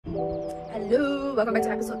Hello, welcome back to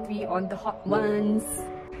episode 3 on the hot ones.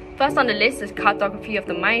 First on the list is Cartography of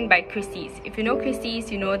the Mind by Christie's. If you know Christie's,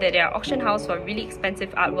 you know that they are auction house for really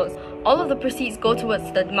expensive artworks. All of the proceeds go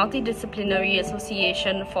towards the Multidisciplinary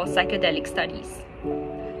Association for Psychedelic Studies.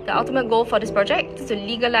 The ultimate goal for this project is to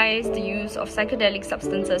legalize the use of psychedelic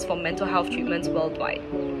substances for mental health treatments worldwide.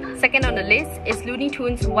 Second on the list is Looney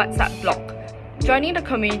Tunes WhatsApp Block. Joining the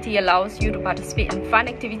community allows you to participate in fun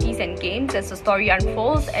activities and games as the story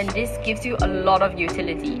unfolds, and this gives you a lot of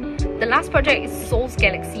utility. The last project is Souls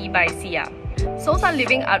Galaxy by Sia. Souls are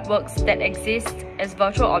living artworks that exist as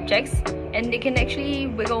virtual objects, and they can actually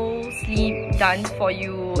wiggle, sleep, dance for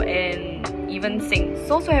you, and even sing.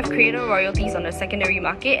 Souls will have creator royalties on the secondary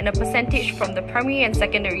market, and a percentage from the primary and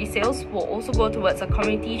secondary sales will also go towards a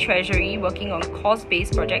community treasury working on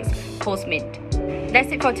cause-based projects post-mint. That's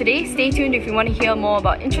it for today. Stay tuned if you want to hear more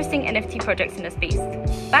about interesting NFT projects in the space.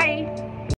 Bye!